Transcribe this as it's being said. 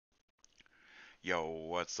Yo,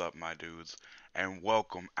 what's up, my dudes? And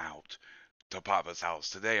welcome out to Papa's house.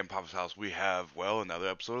 Today in Papa's house, we have, well, another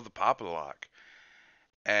episode of the Papalocke.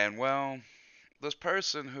 And, well, this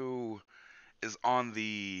person who is on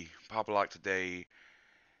the Papalocke today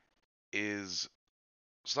is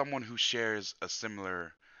someone who shares a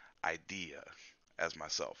similar idea as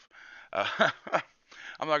myself. Uh,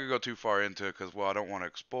 I'm not going to go too far into it because, well, I don't want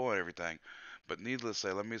to spoil everything. But needless to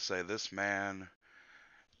say, let me say this man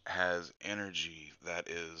has energy that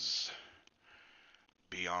is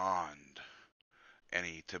beyond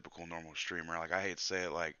any typical normal streamer. Like I hate to say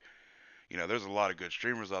it, like there's a lot of good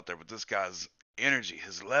streamers out there, but this guy's energy,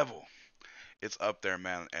 his level, it's up there,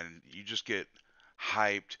 man. And you just get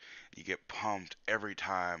hyped, you get pumped every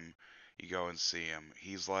time you go and see him.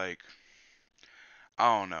 He's like,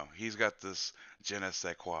 I don't know, he's got this je ne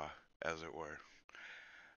sais quoi, as it were.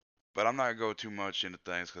 But I'm not gonna go too much into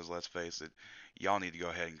things because let's face it, y'all need to go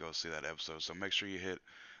ahead and go see that episode. So make sure you hit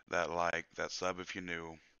that like, that sub if you're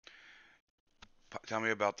new. Tell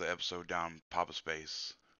me about the episode down Papa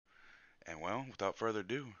Space. And well, without further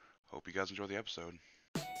ado, hope you guys enjoy the episode.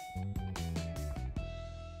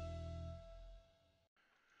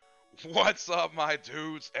 What's up, my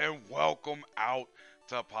dudes, and welcome out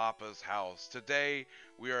to Papa's house. Today,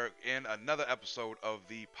 we are in another episode of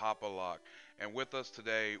the Papalocke. And with us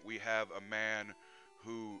today, we have a man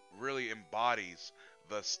who really embodies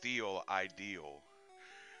the steel ideal.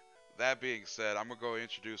 That being said, I'm going to go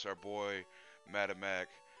introduce our boy, Metamek.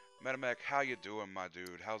 Metamek, how you doing, my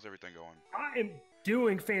dude? How's everything going? I am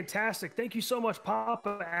doing fantastic. Thank you so much,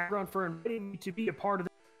 Papa Aggron, for inviting me to be a part of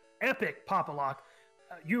the epic Papalocke.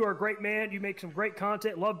 You are a great man. You make some great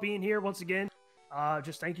content. Love being here once again.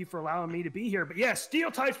 Just thank you for allowing me to be here. But yeah,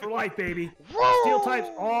 steel types for life, baby. Woo! Steel types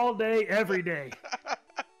all day, every day.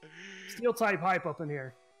 Steel type hype up in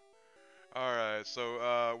here. All right,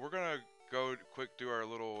 so we're gonna go quick do our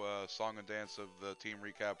little song and dance of the team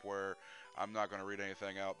recap where I'm not gonna read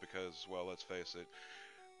anything out because, well, let's face it,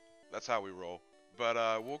 that's how we roll. But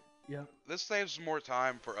Yeah, this saves more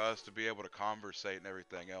time for us to be able to conversate and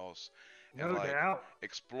everything else, and no doubt.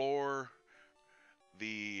 explore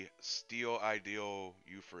the steel ideal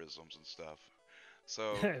euphemisms and stuff.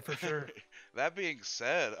 So For sure. that being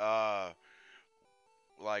said,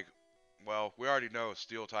 like, well, we already know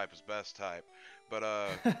steel type is best type, but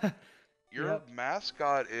your Yep.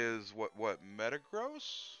 mascot is what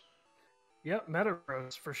Metagross? Yep,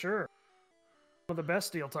 Metagross, for sure. One of the best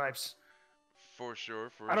steel types. For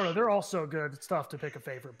sure, I don't know. They're all so good. It's tough to pick a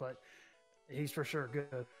favorite, but he's for sure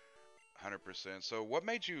good. 100%. So what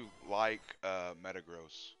made you like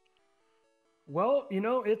Metagross? Well,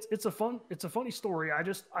 it's a funny story.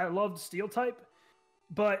 I loved Steel type,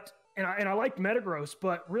 but I liked Metagross,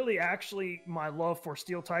 but really actually my love for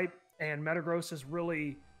Steel type and Metagross is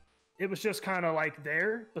really, it was just kind of like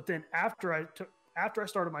there. But then after I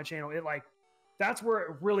started my channel, that's where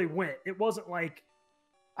it really went. It wasn't like,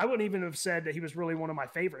 I wouldn't even have said that he was really one of my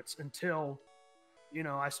favorites until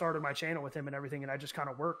I started my channel with him and everything, and I just kind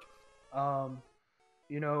of worked.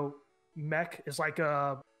 You know, Mech is like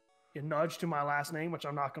a nudge to my last name, which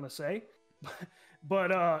I'm not going to say.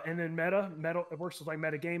 But and then Meta, it works with like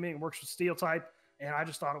Meta Gaming, it works with Steel type, and I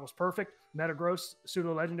just thought it was perfect. Metagross,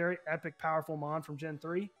 pseudo legendary, epic, powerful mon from Gen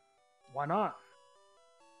 3. Why not?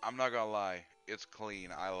 I'm not gonna lie, it's clean.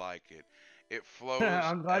 I like it. It flows.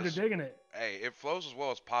 I'm glad you're digging it. Hey, it flows as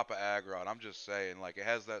well as Papa Aggron. I'm just saying, like, it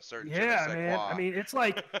has that certain je ne Yeah, sais man. quoi. I mean, it's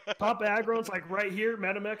like Papa Aggron's like right here,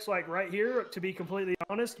 Metamech's like right here, to be completely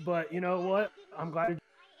honest. But you know what? I'm glad.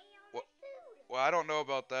 Well, I don't know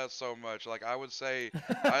about that so much. Like, I would say,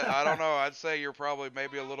 I don't know. I'd say you're probably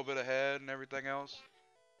maybe a little bit ahead and everything else.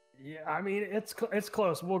 Yeah, I mean, it's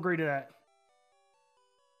close. We'll agree to that.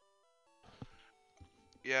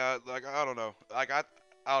 Yeah, like, I don't know. Like, I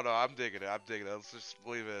don't know. I'm digging it. I'm digging it. Let's just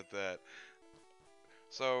leave it at that.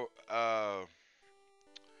 So,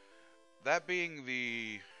 that being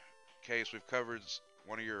the case, we've covered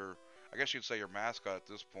one of your, I guess you'd say your mascot at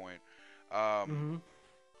this point. Hmm.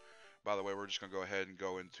 By the way, we're just gonna go ahead and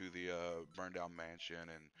go into the burn down mansion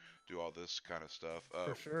and do all this kind of stuff.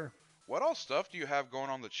 For sure. What all stuff do you have going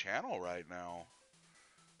on the channel right now?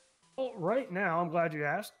 Well, right now, I'm glad you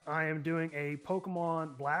asked. I am doing a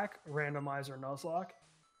Pokemon Black randomizer Nuzlocke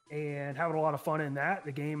and having a lot of fun in that.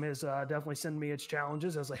 The game is definitely sending me its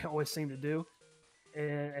challenges, as they always seem to do,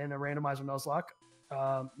 in a randomizer Nuzlocke.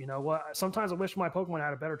 You know what? Sometimes I wish my Pokemon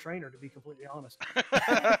had a better trainer, to be completely honest.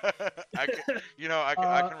 I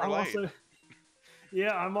can relate.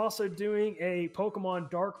 I'm also doing a Pokemon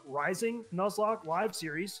Dark Rising Nuzlocke live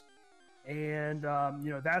series, and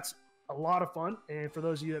that's a lot of fun. And for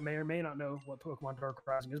those of you that may or may not know what Pokemon Dark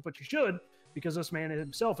Rising is, but you should, because this man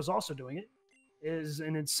himself is also doing it, is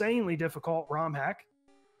an insanely difficult ROM hack,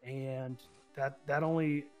 and that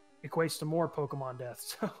only equates to more Pokemon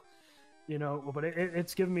deaths. So, you know, but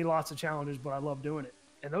it's given me lots of challenges, but I love doing it.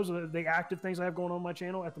 And those are the active things I have going on my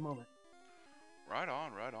channel at the moment. Right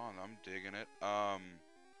on, right on. I'm digging it.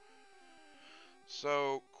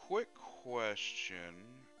 So quick question.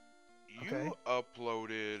 Okay. You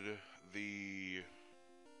uploaded the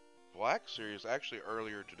Black series actually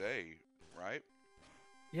earlier today, right?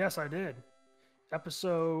 Yes, I did.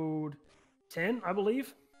 Episode 10, I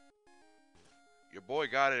believe. Your boy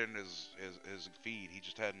got it in his feed. He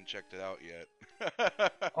just hadn't checked it out yet.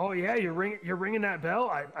 Oh yeah, you're ringing that bell.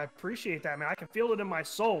 I appreciate that, man. I can feel it in my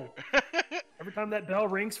soul. Every time that bell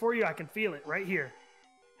rings for you, I can feel it right here.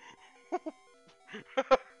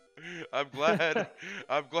 I'm glad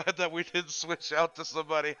that we didn't switch out to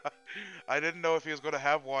somebody. I didn't know if he was going to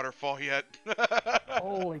have waterfall yet.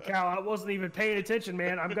 Holy cow, I wasn't even paying attention,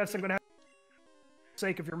 man. I'm guessing I'm gonna have for the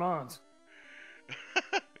sake of your moms.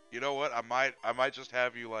 You know what? I might just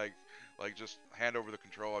have you like just hand over the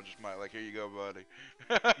control. I just might like, here you go, buddy.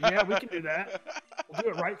 Yeah, we can do that. We'll do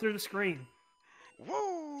it right through the screen.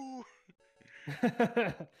 Woo!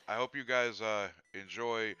 I hope you guys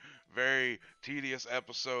enjoy very tedious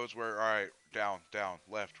episodes where, all right, down,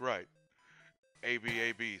 left, right, A,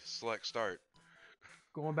 B, select, start.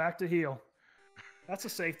 Going back to heal. That's a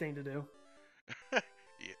safe thing to do.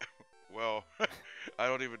 Yeah. Well, I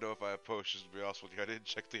don't even know if I have potions, to be honest with you. I didn't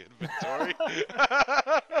check the inventory.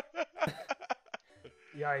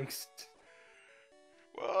 Yikes.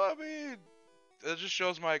 Well, I mean, it just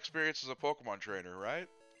shows my experience as a Pokemon trainer, right?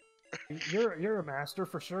 You're a master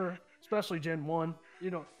for sure, especially Gen 1.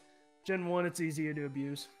 You know, Gen 1, it's easier to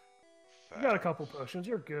abuse. You got a couple potions.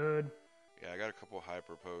 You're good. Yeah, I got a couple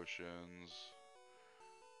hyper potions.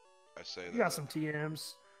 I say that. You got some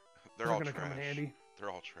TMs. They're all gonna trash. come in handy. They're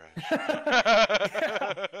all trash.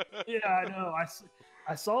 Yeah, I know.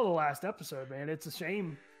 I saw the last episode, man. It's a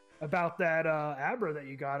shame about that Abra that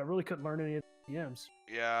you got. I really couldn't learn any of the TMs.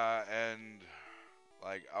 Yeah, and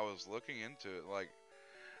like I was looking into it, like,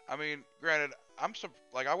 I mean, granted, I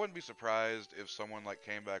wouldn't be surprised if someone like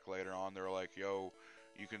came back later on. They were like, "Yo,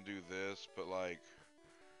 you can do this," but like,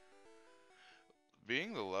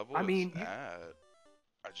 being the level I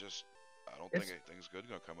don't think anything's good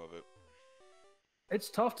gonna come of it. It's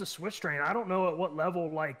tough to switch train. I don't know at what level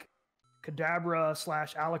like Kadabra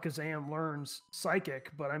 / Alakazam learns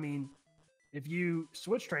Psychic, but I mean, if you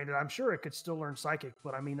switch trained it, I'm sure it could still learn Psychic.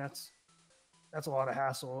 But I mean, that's a lot of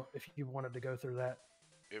hassle if you wanted to go through that.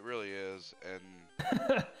 It really is,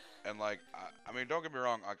 and and like I mean, don't get me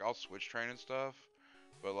wrong, like I'll switch train and stuff,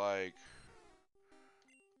 but like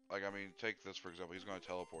I mean, take this for example. He's going to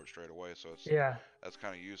teleport straight away, so that's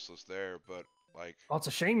kind of useless there. But like, well, it's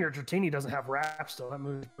a shame your Dratini doesn't have Wrap still. That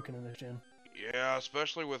move's broken in this gen. Yeah,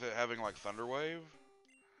 especially with it having like Thunder Wave.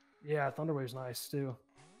 Yeah, Thunder Wave's nice too.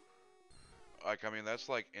 Like, I mean, that's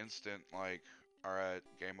like instant. Like, all right,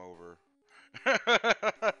 game over.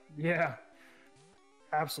 Yeah,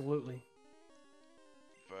 absolutely.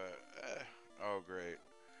 But oh great.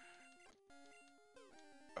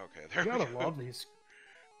 Okay, there you we gotta go. love these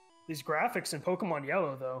graphics in Pokemon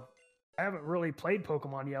Yellow, though. I haven't really played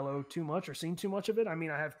Pokemon Yellow too much or seen too much of it. I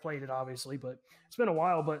mean, I have played it, obviously, but it's been a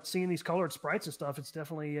while. But seeing these colored sprites and stuff, it's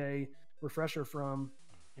definitely a refresher from,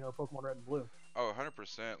 you know, Pokemon Red and Blue. Oh,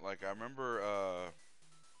 100%. Like, I remember,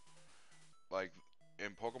 like,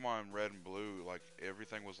 in Pokemon Red and Blue, like,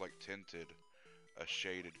 everything was, like, tinted a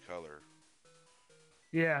shaded color.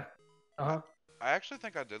 Yeah. Uh-huh. I actually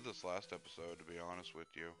think I did this last episode, to be honest with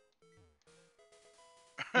you.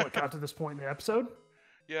 What, got to this point in the episode?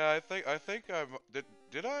 Yeah, I think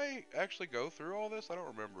did I actually go through all this? I don't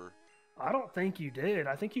remember. I don't think you did.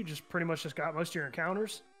 I think you just pretty much just got most of your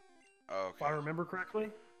encounters. Oh, okay. If I remember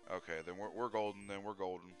correctly. Okay, then we're golden. Then we're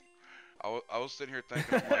golden. I was sitting here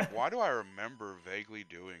thinking, I'm like, why do I remember vaguely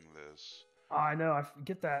doing this? I know. I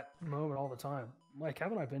get that moment all the time. Like,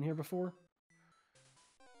 haven't I been here before?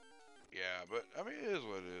 Yeah, but I mean, it is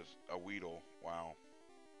what it is. A Weedle. Wow.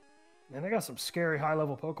 Man, they got some scary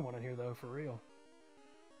high-level Pokemon in here, though, for real.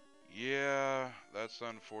 Yeah, that's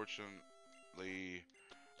unfortunately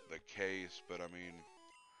the case, but I mean,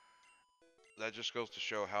 that just goes to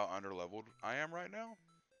show how underleveled I am right now.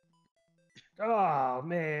 Oh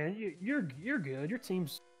man, you're good. Your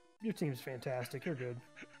team's fantastic. You're good.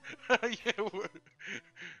 Yeah,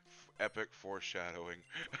 epic foreshadowing.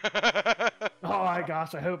 Oh my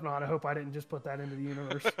gosh, I hope not. I hope I didn't just put that into the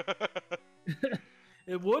universe.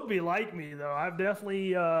 It would be like me though. I've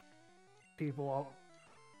definitely people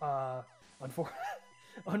Unfor-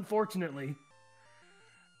 unfortunately.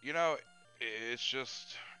 You know, it's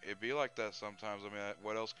just it be like that sometimes. I mean,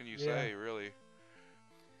 what else can you Yeah. say, really?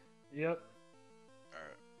 Yep.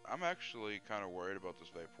 Alright. I'm actually kind of worried about this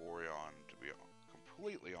Vaporeon, to be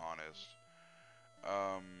completely honest.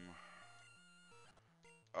 Um,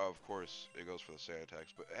 of course, it goes for the sand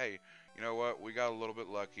attacks, but hey, you know what? We got a little bit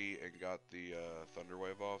lucky and got the Thunder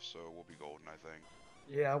Wave off, so we'll be golden, I think.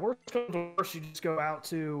 Yeah. Worst comes to worst, you just go out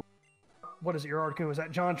to what is it? Your Articuno? Was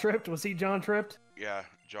that John Tripped? Was he John Tripped? Yeah,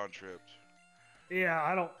 John tripped. Yeah.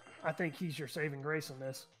 I don't. I think he's your saving grace in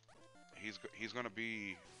this. He's gonna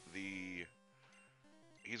be the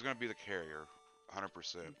he's gonna be the carrier,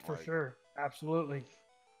 100%. For Like, sure. Absolutely.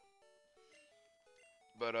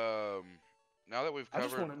 but now that we've I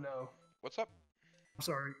just covered, want to know. what's up? I'm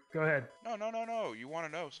sorry. Go ahead. No, no, no, no. You want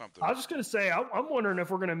to know something? I was just gonna say. I'm wondering if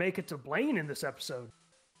we're gonna make it to Blaine in this episode.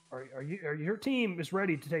 Are your team is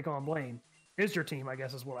ready to take on Blaine? Is your team? I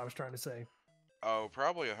guess is what I was trying to say. Oh,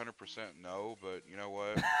 probably 100% no, but you know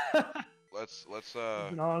what? Let's He's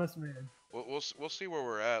an honest man. we'll see where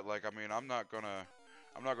we're at. Like, I mean, I'm not gonna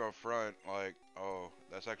front like, oh,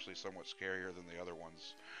 that's actually somewhat scarier than the other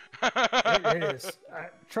ones. It is.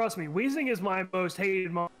 Trust me, Weezing is my most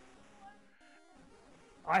hated mon.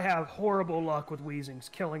 I have horrible luck with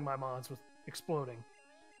Weezings killing my mons with exploding.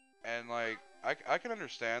 And like, I can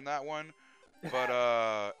understand that one, but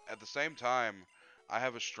at the same time, I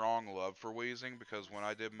have a strong love for Weezing because when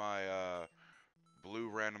I did my blue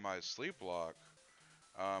randomized sleep block,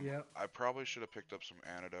 Yep. I probably should have picked up some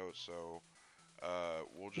antidotes. So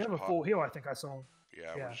we'll You just have a full heal, I think I saw.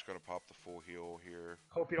 yeah, Yeah. we're just gonna pop the full heal here.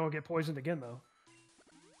 Hope you don't get poisoned again, though.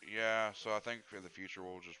 Yeah, so I think in the future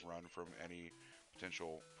we'll just run from any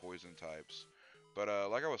potential poison types. But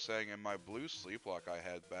like I was saying, in my blue sleep lock I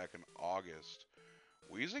had back in August,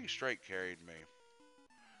 Weezing straight carried me.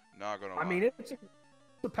 Not gonna lie. I mean, it's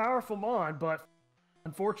a powerful mon, but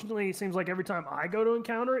unfortunately, it seems like every time I go to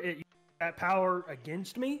encounter it, uses that power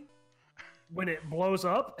against me when it blows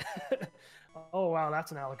up. Oh wow,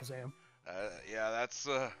 that's an Alakazam. Yeah, that's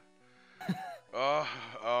uh,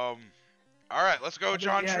 um. All right, let's go,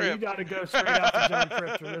 John Yeah, Tripp. you got to go straight out to John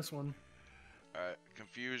Tripp for this one. All right,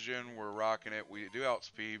 Confusion, we're rocking it. We do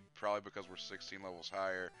outspeed probably because we're 16 levels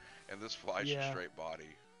higher, and this flies you straight body.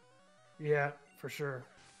 Yeah, for sure.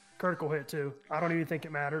 Critical hit too. I don't even think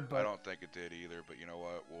it mattered, but I don't think it did either. But you know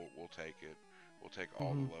what? We'll take it. We'll take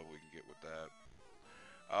all the love we can get with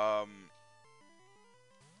that.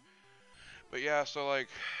 But yeah, so like,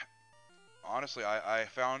 honestly, I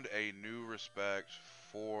found a new respect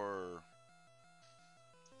for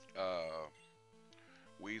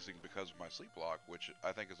Weezing because of my sleep block, which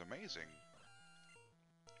I think is amazing.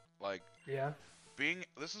 Like, yeah,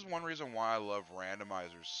 this is one reason why I love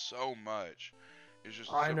randomizers so much. It's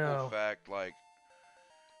just a I simple know. fact, like,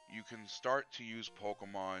 you can start to use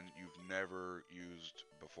Pokemon you've never used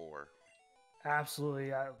before.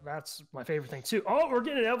 absolutely. That's my favorite thing too. Oh, we're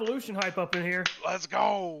getting evolution hype up in here. Let's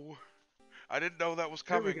go! I didn't know that was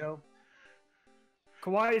coming. Here we go.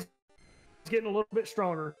 Kawaii is getting a little bit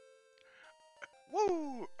stronger.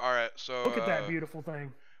 Woo! Alright, so Look at that beautiful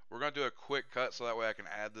thing. we're gonna do a quick cut so that way I can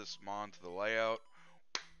add this mon to the layout.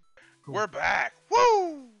 Cool. We're back!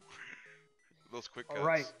 Woo! Those quick cuts. All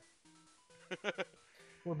right.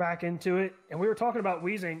 We're back into it. And we were talking about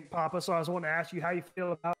Weezing, Papa, so I was wanting to ask you how you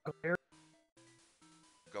feel about Galarian.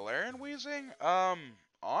 Galarian Weezing?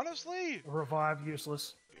 Honestly? Revive,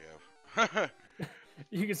 useless. Yeah.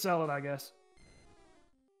 You can sell it, I guess.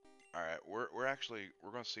 Alright, we're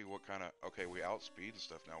gonna see what kind of... Okay, we outspeed and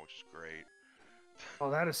stuff now, which is great. Oh,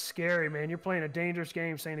 that is scary, man. You're playing a dangerous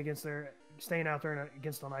game staying out there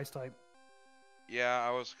against an ice type.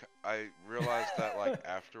 Yeah, I realized that, like,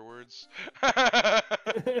 afterwards.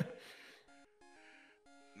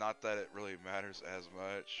 Not that it really matters as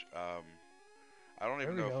much. I don't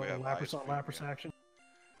even know if we have Lapras ice on beam Lapras yet. action.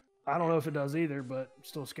 I don't know if it does either, but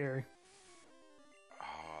still scary.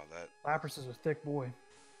 Oh, that... Lapras is a thick boy.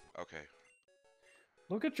 Okay.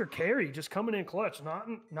 Look at your carry, just coming in clutch, not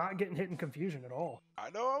getting hit in confusion at all. I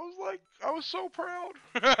know, I was so proud.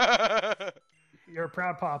 You're a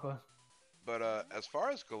proud papa. But as far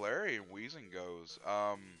as Galarian Weezing goes,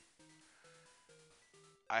 I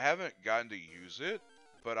haven't gotten to use it,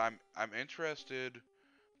 but I'm interested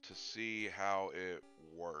to see how it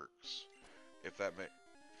works. If that makes...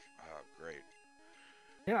 Oh, great.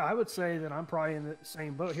 Yeah, I would say that I'm probably in the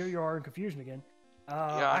same boat. Here you are in confusion again.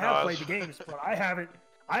 Yeah, I have played the games, but I haven't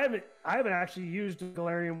actually used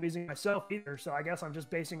Galarian Weezing myself either. So I guess I'm just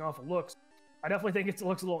basing off of looks. I definitely think it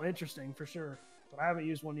looks a little interesting for sure, but I haven't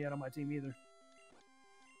used one yet on my team either.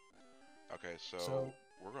 Okay, so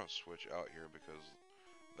we're gonna switch out here because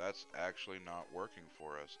that's actually not working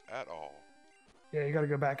for us at all. Yeah, you got to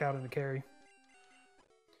go back out into carry.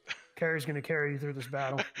 Carry's going to carry you through this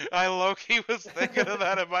battle. I low-key was thinking of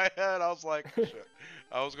that in my head. I was like, shit.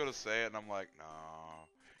 I was gonna say it, and I'm like, nah.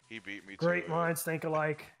 He beat me to Great it. minds think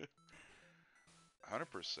alike.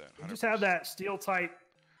 100%. You just have that steel type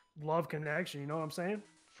love connection. You know what I'm saying?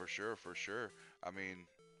 For sure, for sure. I mean,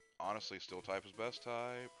 honestly, steel type is best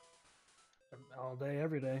type. All day,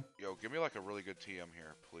 every day. Yo, give me like a really good TM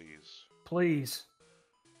here, please. Please.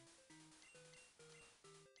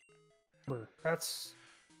 That's,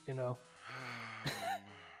 you know.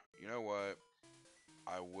 You know what?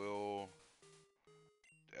 I will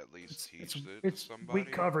at least teach it to It's somebody.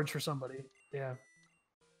 weak coverage for somebody. Yeah.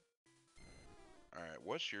 Alright,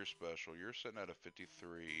 what's your special? You're sitting at a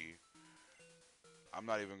 53. I'm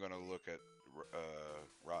not even going to look at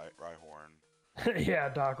Rhyhorn. Yeah,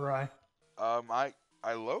 Doc Rye.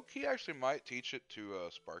 I low-key actually might teach it to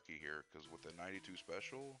Sparky here, because with the 92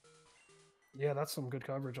 special... Yeah, that's some good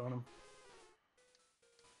coverage on him.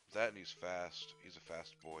 That and he's fast. He's a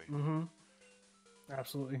fast boy. Mm-hmm.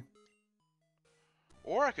 Absolutely.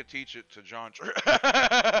 Or I could teach it to John.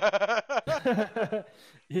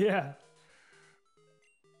 Yeah.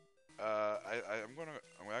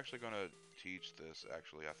 I'm actually gonna teach this.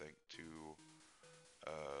 Actually, I think to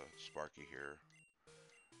Sparky here.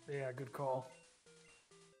 Yeah, good call.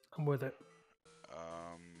 I'm with it.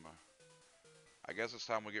 I guess it's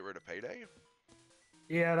time we get rid of Payday.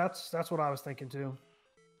 Yeah, that's what I was thinking too.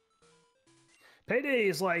 Payday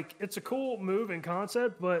is like, it's a cool move and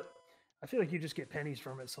concept, but I feel like you just get pennies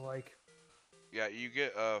from it. So like, yeah, you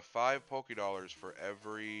get 5 Pokédollars for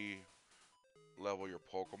every level your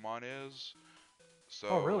Pokemon is. So.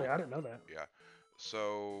 Oh really? I didn't know that. Yeah.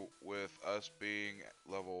 So with us being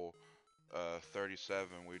level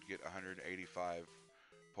 37, we'd get 185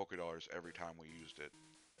 Pokédollars every time we used it.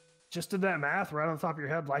 Just did that math right on top of your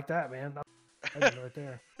head like that, man. That's right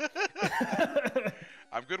there.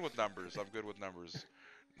 I'm good with numbers.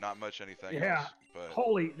 Not much anything Yeah. else. But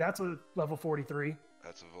Holy, that's a level 43.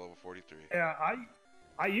 That's a level 43. Yeah,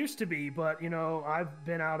 I used to be, but you know, I've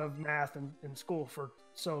been out of math in school for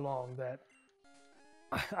so long that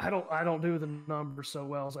I don't do the numbers so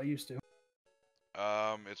well as I used to.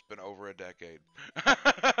 It's been over a decade.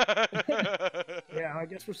 Yeah, I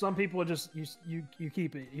guess for some people, it just you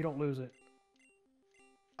keep it, you don't lose it.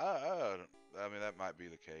 I mean, that might be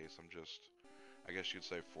the case. I'm just, I guess you'd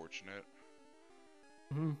say, fortunate.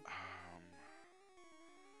 Mm-hmm.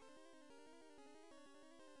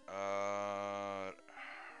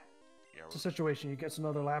 Yeah. It's a situation. You get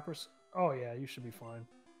another Lapras. Oh yeah, you should be fine.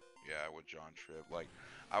 Yeah, with John Tripp. Like,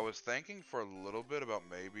 I was thinking for a little bit about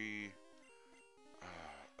maybe.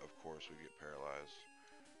 Of course, we get paralyzed.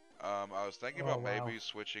 I was thinking about maybe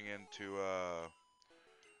switching into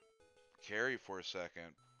Carry for a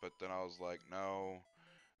second, but then I was like, no.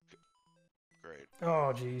 Great.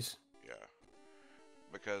 Oh jeez. Yeah.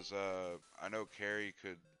 Because I know Carry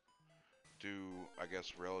could do, I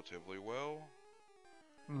guess, relatively well.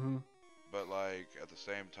 Mm-hmm. But like at the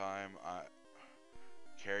same time,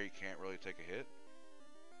 Carry can't really take a hit.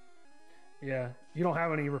 Yeah, you don't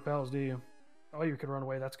have any repels, do you? Oh, you can run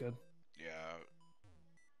away. That's good. Yeah.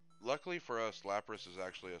 Luckily for us, Lapras is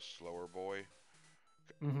actually a slower boy.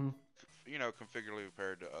 Mm-hmm. You know, configuratively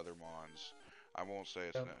compared to other Mons. I won't say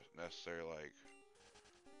it's necessarily like,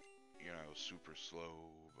 you know, super slow,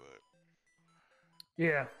 but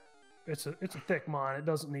yeah, it's a thick Mon. It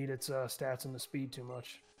doesn't need its stats and the speed too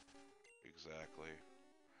much. Exactly.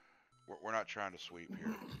 We're not trying to sweep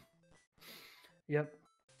here. Yep.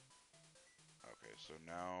 Okay, so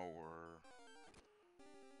now we're.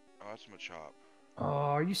 Oh, that's Machop. Oh,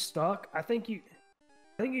 are you stuck? I think you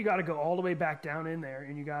got to go all the way back down in there,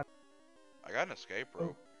 and you got. I got an escape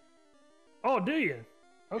rope. Oh, do you?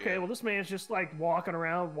 Okay, Yeah. well, this man's just like walking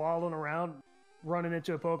around, waddling around, running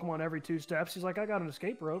into a Pokemon every 2 steps. He's like, I got an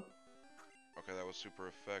escape rope. Okay, that was super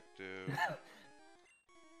effective.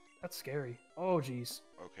 That's scary. Oh, jeez.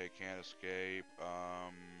 Okay, can't escape.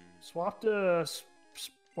 Swap to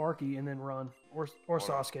Sparky and then run, or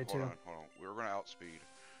Sasuke too. Hold on. We were gonna outspeed,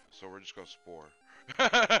 so we're just gonna Spore.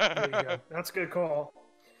 There you go. That's a good call.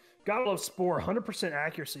 Gotta love Spore. 100%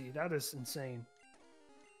 accuracy. That is insane.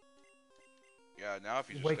 Yeah, now if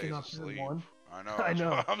he just Waking stays up asleep. one. I know. I That's know.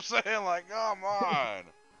 what I'm saying, like, come on.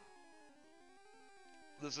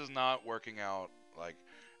 This is not working out like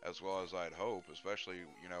as well as I'd hope, especially,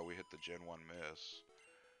 you know, we hit the Gen 1 miss.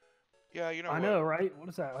 Yeah, you know I know, right? What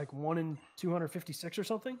is that? Like 1 in 256 or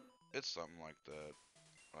something? It's something like that.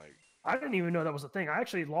 Like, I didn't even know that was a thing. I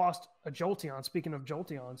actually lost a Jolteon. Speaking of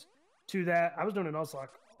Jolteons, to that. I was doing a Nuzlocke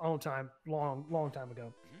a long time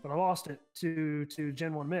ago, Mhm. but I lost it to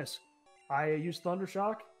Gen 1 Miss. I used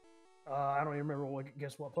Thundershock. I don't even remember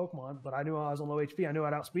against what Pokemon, but I knew I was on low HP. I knew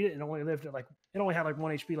I'd outspeed it, and it only had like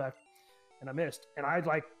 1 HP left, and I missed. And I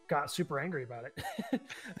like got super angry about it.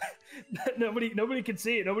 nobody could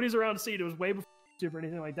see it. Nobody's around to see it. It was way before YouTube or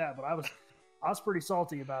anything like that. But I was pretty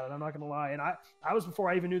salty about it. I'm not gonna lie. And I was before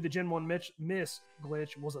I even knew the Gen 1 miss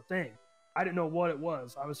glitch was a thing. I didn't know what it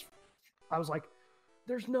was. I was like,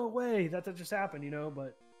 there's no way that just happened,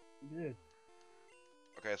 but it did.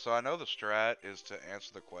 Okay, so I know the strat is to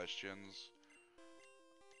answer the questions.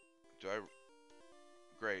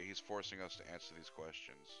 Great, he's forcing us to answer these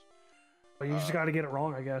questions. But you just got to get it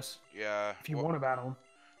wrong, I guess, Yeah. if you want to battle him.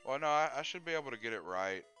 Well, no, I should be able to get it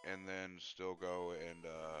right and then still go and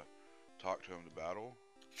talk to him to battle.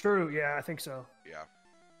 True, yeah, I think so. Yeah.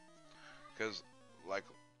 Because, like,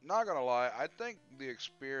 not gonna lie, I think the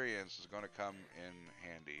experience is gonna come in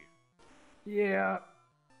handy. Yeah,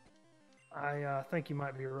 I think you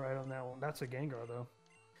might be right on that one. That's a Gengar, though.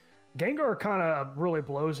 Gengar kind of really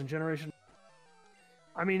blows in Generation.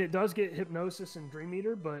 I mean, it does get Hypnosis and Dream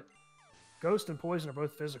Eater, but Ghost and Poison are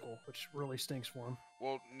both physical, which really stinks for him.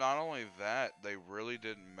 Well, not only that, they really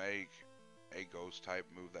didn't make a Ghost type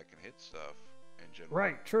move that can hit stuff in Gen 1.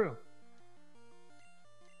 Right, true.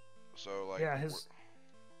 So, like, yeah, we're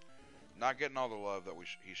not getting all the love that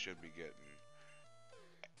he should be getting.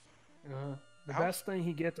 The best thing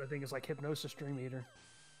he gets, I think, is like Hypnosis Dream Eater.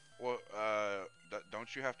 Well,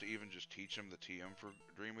 don't you have to even just teach him the TM for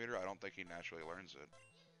Dream Eater? I don't think he naturally learns it.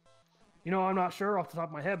 I'm not sure off the top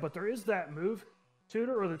of my head, but there is that move,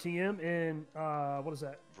 Tutor, or the TM in, what is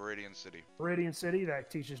that? Viridian City. Viridian City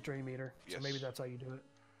that teaches Dream Eater. Yes. So maybe that's how you do it.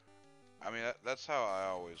 I mean, that's how I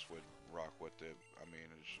always would rock with it. I mean,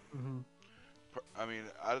 I mean,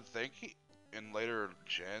 I think in later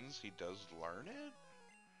gens he does learn it,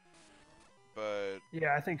 but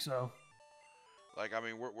yeah, I think so. Like, I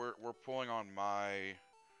mean, we're pulling on my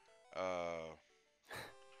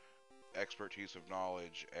expertise of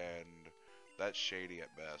knowledge, and that's shady at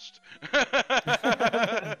best.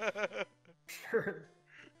 Sure.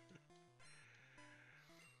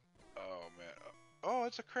 Oh man. Oh,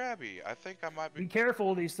 it's a Krabby. I think I might be. Be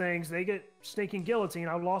careful of these things. They get stinking guillotine.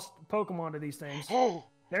 I've lost Pokemon to these things. Oh!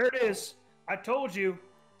 There it is. I told you.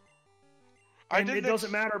 And it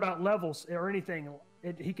doesn't matter about levels or anything.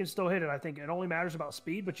 He can still hit it, I think. It only matters about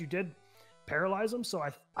speed, but you did paralyze him, so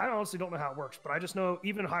I honestly don't know how it works, but I just know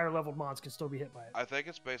even higher leveled mons can still be hit by it. I think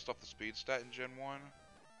it's based off the speed stat in Gen 1.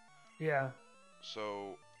 Yeah.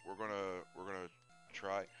 So we're gonna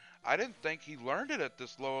try. I didn't think he learned it at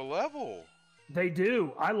this lower level. They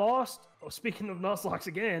do. I lost. Oh, speaking of Nuzlocke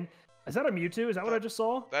again, is that a Mewtwo? Is that what I just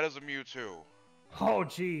saw? That is a Mewtwo. Oh,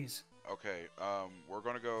 jeez. Okay, we're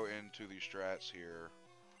gonna go into the strats here.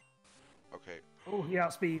 Okay. Oh, he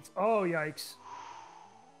outspeeds. Oh, yikes.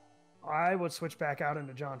 I would switch back out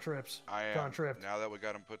into John Trips. John Trip. Now that we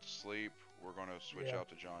got him put to sleep, we're gonna switch out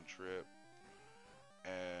to John Trip,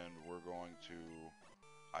 and we're going to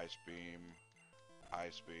Ice Beam.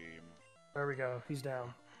 Ice Beam. There we go. He's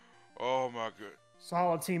down. Oh my god.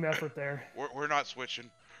 Solid team effort there. We're not switching.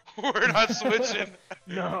 We're not switching.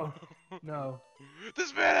 No. No.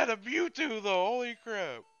 This man had a Mewtwo though. Holy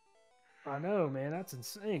crap. I know, man. That's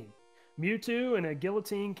insane. Mewtwo and a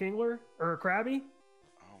Guillotine Kingler or a Krabby.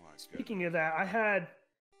 Oh my god. Speaking of that, I had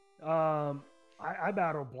I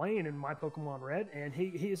battled Blaine in my Pokemon Red, and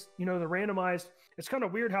he's the randomized. It's kind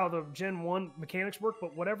of weird how the Gen 1 mechanics work,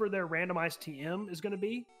 but whatever their randomized TM is going to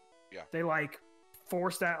be, they like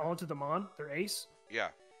force that onto the Mon, their ace. Yeah.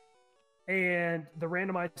 And the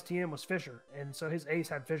randomized TM was Fisher, and so his ace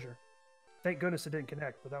had Fisher. Thank goodness it didn't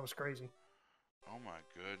connect, but that was crazy. Oh my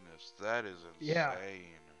goodness, that is insane. Yeah.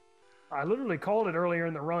 I literally called it earlier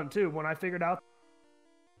in the run too when I figured out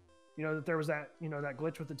that there was that that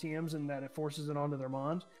glitch with the TMs and that it forces it onto their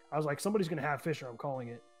Mons. I was like, somebody's gonna have Fisher, I'm calling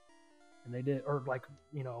it. And they did, or like,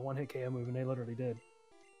 a one-hit KO move, and they literally did.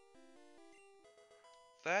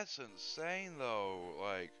 That's insane though,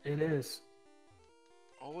 like. It is.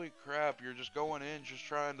 Holy crap, you're just going in just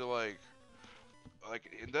trying to like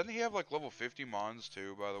doesn't he have like level 50 Mons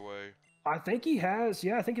too, by the way? I think he has,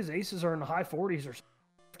 I think his aces are in the high 40s or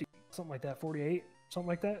something like that, 48, something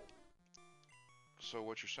like that. So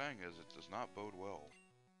what you're saying is it does not bode well.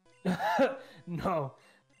 No,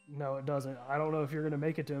 it doesn't. I don't know if you're gonna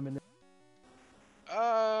make it to him.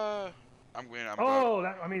 I'm going.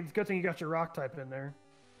 I mean, it's a good thing you got your rock type in there.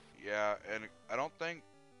 Yeah, and I don't think.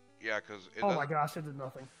 Yeah, because. Oh my gosh, it did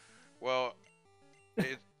nothing. Well,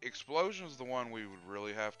 Explosion's the one we would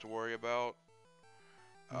really have to worry about.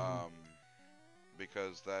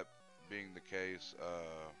 Because being the case,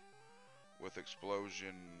 with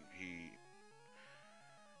Explosion,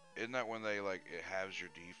 isn't that when they like it halves your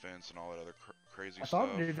defense and all that other crazy I stuff?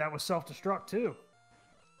 thought that was self-destruct too.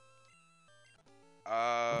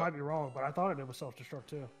 I might be wrong, but I thought it was self-destruct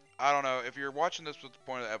too. I don't know. If you're watching this at the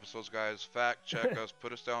point of the episodes, guys, fact check us,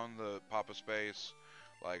 put us down in the Papa space,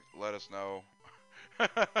 like let us know.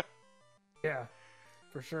 Yeah,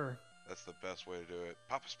 for sure. That's the best way to do it.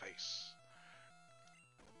 Papa space.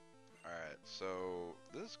 Alright, so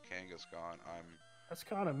this Kangaskhan, That's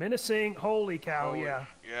kind of menacing. Holy cow, yeah.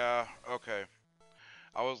 Yeah, okay.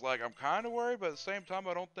 I was like, I'm kind of worried, but at the same time,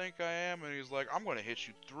 I don't think I am. And he's like, I'm going to hit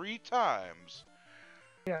you 3 times.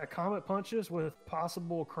 Yeah, Comet punches with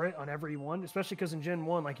possible crit on every one, especially because in Gen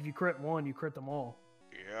 1, like if you crit one, you crit them all.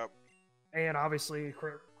 Yep. And obviously,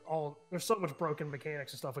 crit all. There's so much broken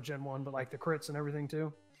mechanics and stuff with Gen 1, but like the crits and everything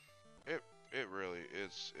too. It really,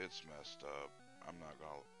 it's messed up. I'm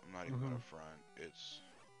not even gonna front.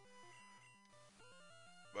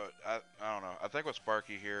 But I don't know. I think with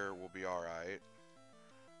Sparky here, we'll be alright.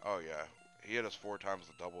 Oh yeah, he hit us 4 times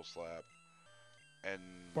the double slap. And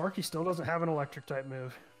Sparky still doesn't have an electric type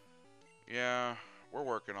move. Yeah, we're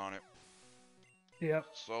working on it. Yep.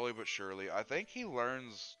 Slowly but surely. I think he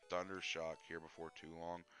learns Thundershock here before too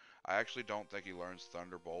long. I actually don't think he learns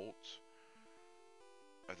Thunderbolt.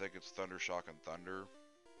 I think it's Thundershock and Thunder.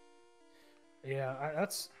 Yeah,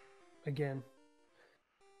 that's, again,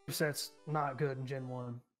 that's not good in Gen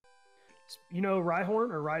 1. You know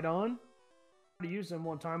Rhyhorn or Rhydon? I used them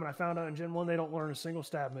one time, and I found out in Gen 1 they don't learn a single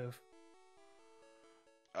stab move.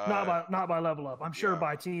 Not by level up. I'm sure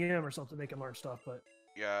by TM or something they can learn stuff, but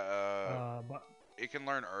but it can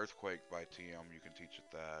learn Earthquake by TM. You can teach it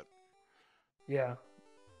that. Yeah.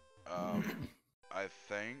 I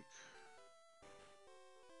think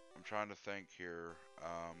I'm trying to think here.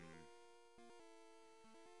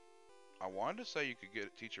 I wanted to say you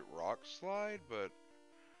could teach it Rock Slide, but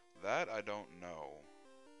that I don't know.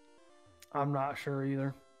 I'm not sure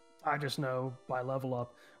either. I just know by level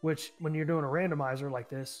up, which when you're doing a randomizer like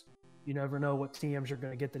this, you never know what TMs you're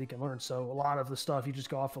going to get that he can learn. So a lot of the stuff you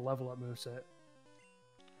just go off the level up moveset.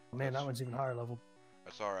 Man, that one's even higher level.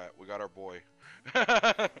 That's all right. We got our boy.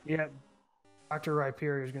 Yeah, Dr.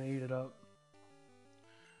 Rhyperior is going to eat it up.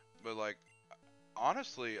 But like,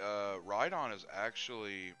 honestly, Rhydon is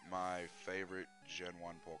actually my favorite Gen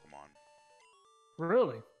 1 Pokemon.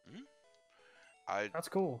 Really? Mm-hmm. That's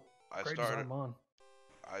cool. Great design mon.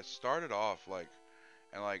 I started off like,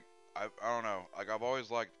 and like, I don't know, like I've always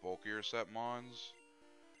liked bulkier set mons.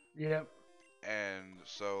 Yep. And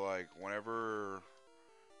so like, whenever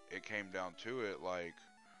it came down to it, like,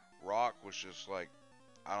 Rock was just like,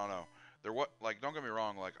 I don't know. Don't get me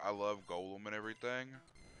wrong, like, I love Golem and everything.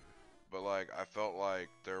 But like, I felt like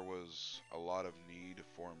there was a lot of need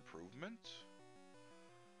for improvement.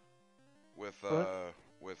 With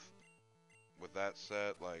that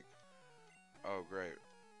set, like, oh great.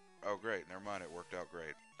 Oh great, never mind, it worked out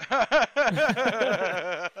great.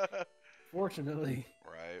 Fortunately.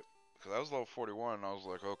 Right. Because I was level 41 and I was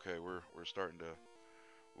like, okay, we're starting to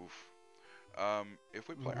oof. If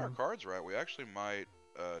we play our cards right, we actually might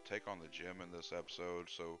take on the gym in this episode,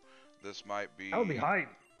 so this might be... That would be hype.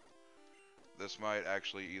 This might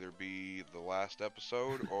actually either be the last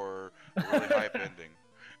episode or a really hype ending.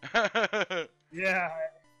 Yeah,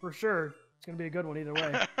 for sure. It's going to be a good one either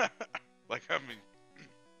way. Like, I mean,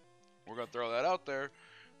 we're going to throw that out there.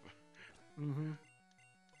 Mm-hmm.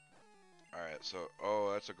 Alright, so,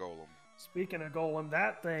 oh, that's a Golem. Speaking of Golem,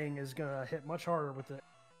 that thing is going to hit much harder with the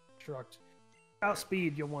construct. Without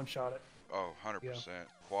speed, you'll one-shot it. Oh, 100%. Yeah.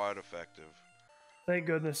 Quite effective. Thank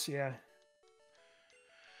goodness, yeah.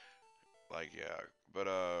 Like, yeah. But,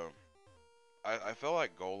 I feel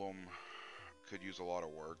like Golem could use a lot of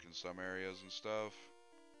work in some areas and stuff.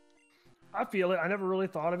 I feel it. I never really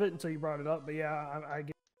thought of it until you brought it up, but yeah,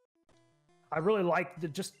 I really like the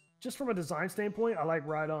just from a design standpoint, I like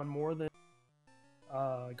Rhydon more than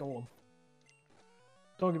Golem.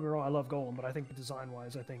 Don't get me wrong, I love Golem, but I think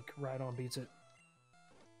design-wise, I think Rhydon beats it.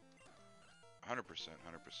 100%, 100%.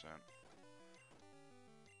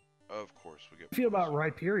 Of course, we get... How do you feel about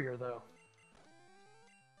Rhyperior, though?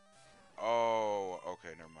 Oh,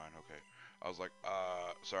 okay, never mind, okay. I was like,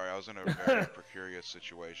 sorry, I was in a very precarious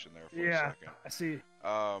situation there for a second. Yeah, I see.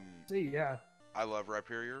 Yeah. I love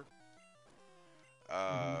Rhyperior.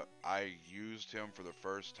 I used him for the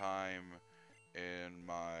first time in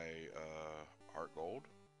my Heart Gold.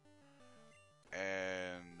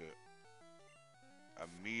 And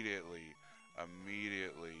immediately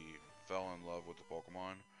fell in love with the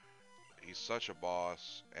Pokemon. He's such a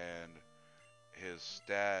boss, and his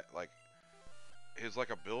stat, like, his like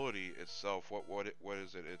ability itself. What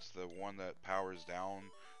is it? It's the one that powers down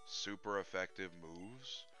super effective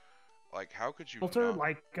moves. Like how could you Filter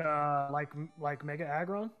not? like Mega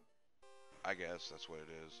Aggron. I guess that's what it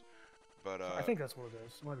is. But I think that's what it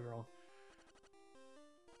is. Might be wrong.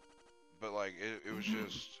 like it was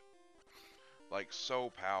just like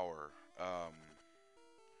so power. Um,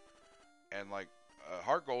 and like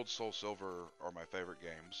Heart Gold, Soul Silver are my favorite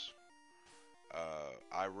games.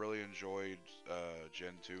 I really enjoyed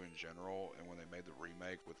Gen 2 in general, and when they made the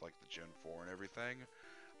remake with like the Gen 4 and everything,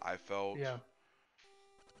 I felt Yeah.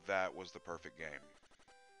 that was the perfect game.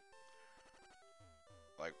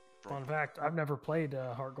 Like, from Fun fact: I've never played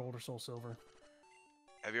Heart Gold or Soul Silver.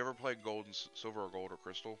 have you ever played Gold and Silver or Gold or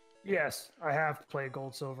Crystal? Yes, I have played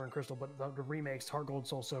Gold, Silver, and Crystal, but the remakes, Heart Gold,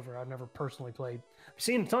 Soul Silver, I've never personally played. I've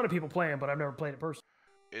seen a ton of people playing, but I've never played it personally.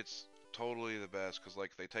 It's totally the best because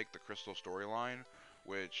like they take the Crystal storyline,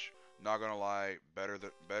 which not gonna lie, better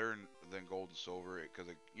than Gold and Silver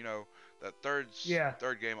because you know that Yeah.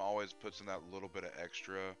 third game always puts in that little bit of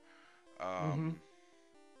extra. Um, Mm-hmm.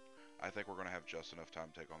 I think we're gonna have just enough time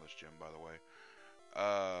to take on this gym, by the way.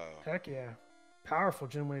 Heck yeah. Powerful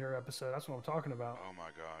gym leader episode. That's what I'm talking about. Oh my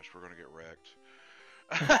gosh, we're gonna get wrecked.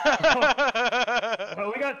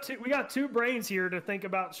 Well, we got two brains here to think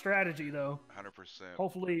about strategy, though. 100%.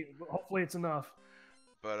 Hopefully it's enough.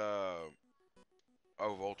 But oh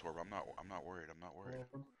Voltorb, I'm not worried. I'm not worried.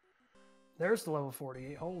 There's the level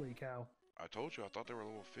 48. Holy cow. I told you I thought they were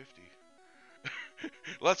level 50.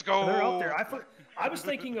 Let's They're up go. there. I was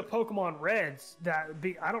thinking of Pokemon Reds.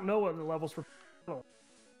 I don't know what the levels for.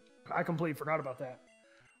 I completely forgot about that.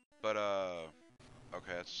 But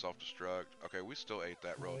okay, that's self-destruct. Okay, we still ate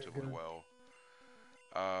that relatively Good. well.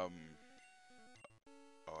 Oh,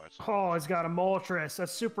 that's Oh, it's got a Moltres.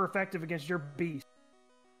 That's super effective against your beast.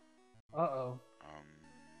 Uh-oh. um.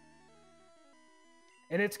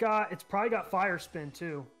 And it's probably got Fire Spin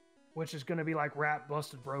too, which is going to be like Wrap,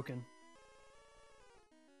 Busted, Broken.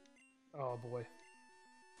 Oh boy.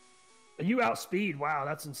 You outspeed. Wow,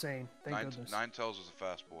 that's insane. Thank goodness. Ninetales is a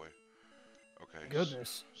fast boy. Okay.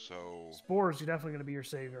 Goodness. So Spores, you're definitely going to be your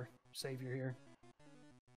savior here.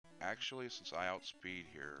 actually, since I outspeed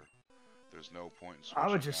here, there's no point in I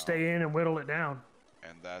switching would just out, stay in and whittle it down.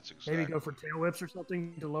 and that's exactly. Maybe go for tail whips or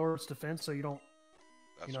something to lower its defense, so you don't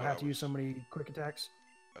That's have to use so many quick attacks.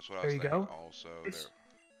 That's what I There was you thinking. go. Also, It's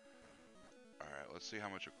all right. Let's see how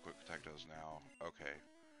much a quick attack does now.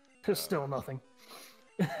 Okay. still nothing.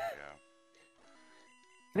 Yeah.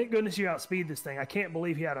 Thank goodness you outspeed this thing. I can't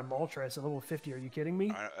believe he had a Moltres at level 50. Are you kidding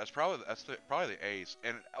me? That's probably the ace.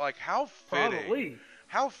 And like how fitting. Probably.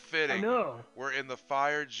 How fitting. I know. We're in the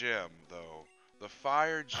fire gym though. The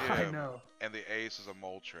fire gym. I know. And the ace is a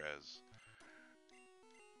Moltres.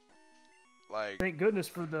 Like. Thank goodness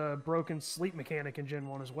for the broken sleep mechanic in Gen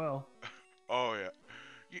 1 as well. Oh yeah.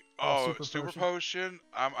 Super potion.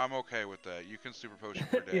 I'm okay with that. You can super potion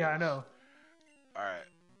for days. Yeah, I know. All right.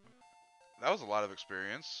 That was a lot of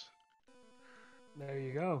experience. There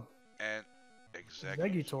you go. And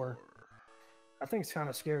Executor. I think it's kind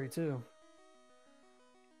of scary too.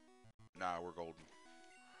 Nah, we're golden.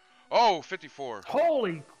 Oh, 54.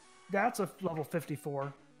 Holy, that's a level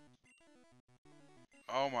 54.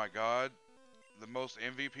 Oh my god. The most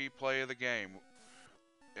MVP play of the game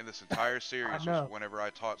in this entire series was whenever I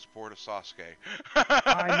taught Spore to Sasuke.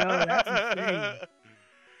 I know, that's insane.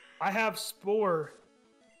 I have Spore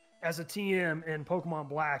as a TM in Pokemon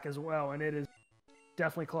Black as well, and it is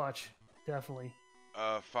definitely clutch. Definitely.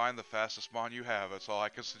 Find the fastest mon you have. That's all I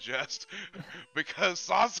can suggest. Because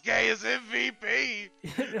Sasuke is MVP.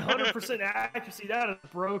 100% accuracy. That is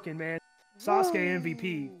broken, man. Sasuke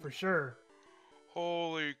MVP for sure.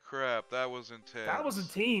 Holy crap, that was intense. That was a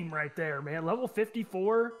team right there, man. Level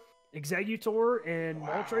 54, Executor, and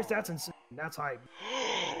Moltres. That's insane. That's hype.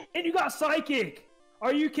 And you got Psychic.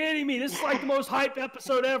 Are you kidding me? This is like the most hyped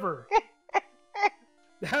episode ever.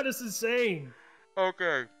 That is insane.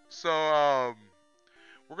 Okay, so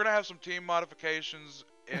we're gonna have some team modifications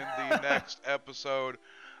in the next episode.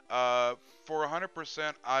 For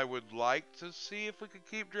 100%, I would like to see if we could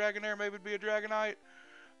keep Dragonair, maybe it'd be a Dragonite.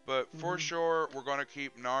 But for sure, we're gonna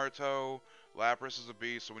keep Naruto. Lapras is a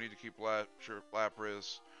beast, so we need to keep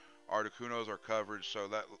Lapras. Articuno's our coverage, so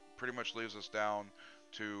that pretty much leaves us down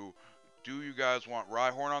to: do you guys want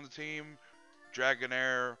Rhyhorn on the team,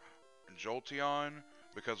 Dragonair, and Jolteon?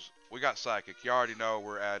 Because we got Psychic. You already know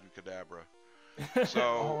we're adding Kadabra. So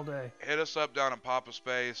all day. Hit us up down in Papa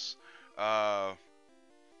Space.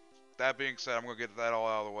 That being said, I'm going to get that all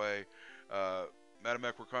out of the way.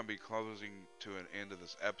 Metamech, we're going to be closing to an end of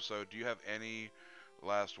this episode. Do you have any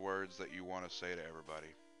last words that you want to say to everybody?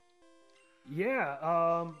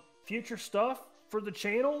 Yeah, future stuff for the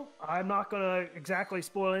channel. I'm not gonna exactly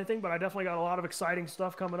spoil anything, but I definitely got a lot of exciting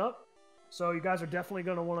stuff coming up. So you guys are definitely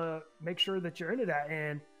gonna want to make sure that you're into that,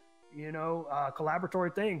 and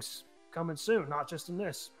collaboratory things coming soon, not just in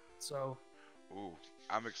this. So Ooh,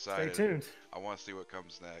 I'm stay excited. tuned. I want to see what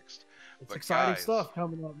comes next. It's But exciting stuff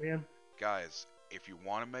coming up, man. guys, if you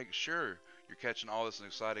want to make sure you're catching all this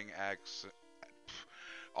exciting action,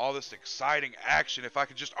 if I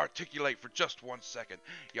could just articulate for just 1 second,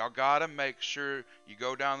 y'all gotta make sure you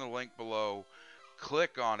go down the link below,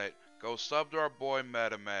 click on it, go sub to our boy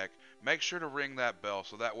MetaMech, make sure to ring that bell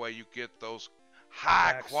so that way you get those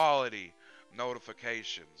high Facts. quality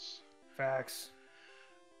notifications. Facts.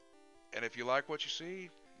 And if you like what you see,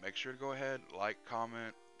 make sure to go ahead, like,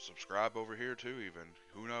 comment, subscribe over here too even.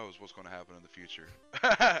 Who knows what's going to happen in the future.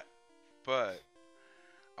 But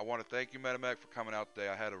I want to thank you, MetaMech, for coming out today.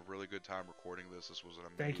 I had a really good time recording this. This was an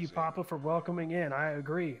amazing. Thank you, Papa, for welcoming in. I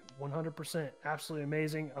agree, 100%. Absolutely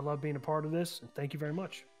amazing. I love being a part of this, and thank you very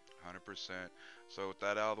much. 100%. So with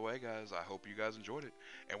that out of the way, guys, I hope you guys enjoyed it.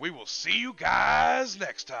 And we will see you guys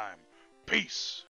next time. Peace.